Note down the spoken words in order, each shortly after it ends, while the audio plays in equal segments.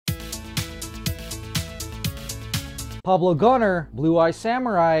Pablo Gunner, Blue Eye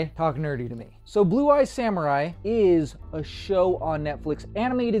Samurai, talk nerdy to me. So Blue Eye Samurai is a show on Netflix,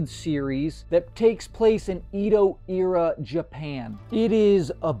 animated series that takes place in Edo era Japan. It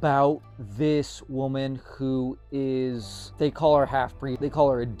is about this woman who is, they call her half-breed. They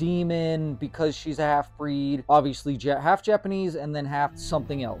call her a demon because she's a half-breed. Obviously half Japanese and then half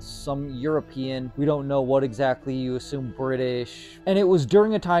something else, some European. We don't know what exactly, you assume British. And it was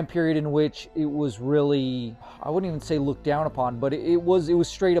during a time period in which it was really, I wouldn't even say looked down upon, but it was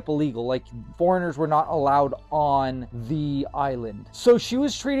straight up illegal. Like, foreigners were not allowed on the island. So she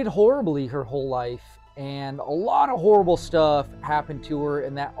was treated horribly her whole life, and a lot of horrible stuff happened to her,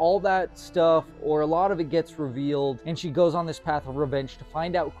 and that all that stuff, or a lot of it, gets revealed, and she goes on this path of revenge to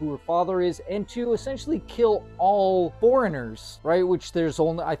find out who her father is and to essentially kill all foreigners, right? Which there's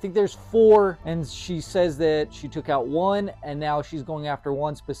only, I think there's 4, and she says that she took out 1 and now she's going after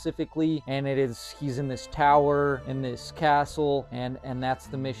 1 specifically, and he's in this tower in this castle, and that's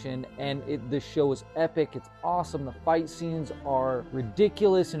the mission. And this show is epic. It's awesome. The fight scenes are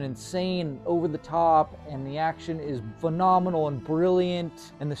ridiculous and insane, over the top, and the action is phenomenal and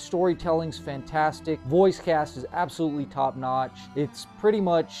brilliant, and the storytelling's fantastic. Voice cast is absolutely top notch. It's pretty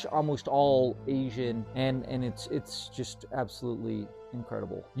much almost all Asian, and it's just absolutely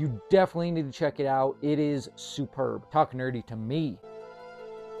incredible. You definitely need to check it out. It is superb. Talk nerdy to me.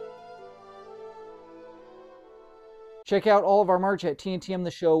 Check out all of our merch at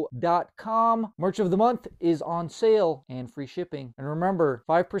TNTMTheShow.com. Merch of the month is on sale and free shipping. And remember,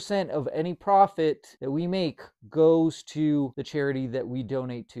 5% of any profit that we make goes to the charity that we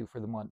donate to for the month.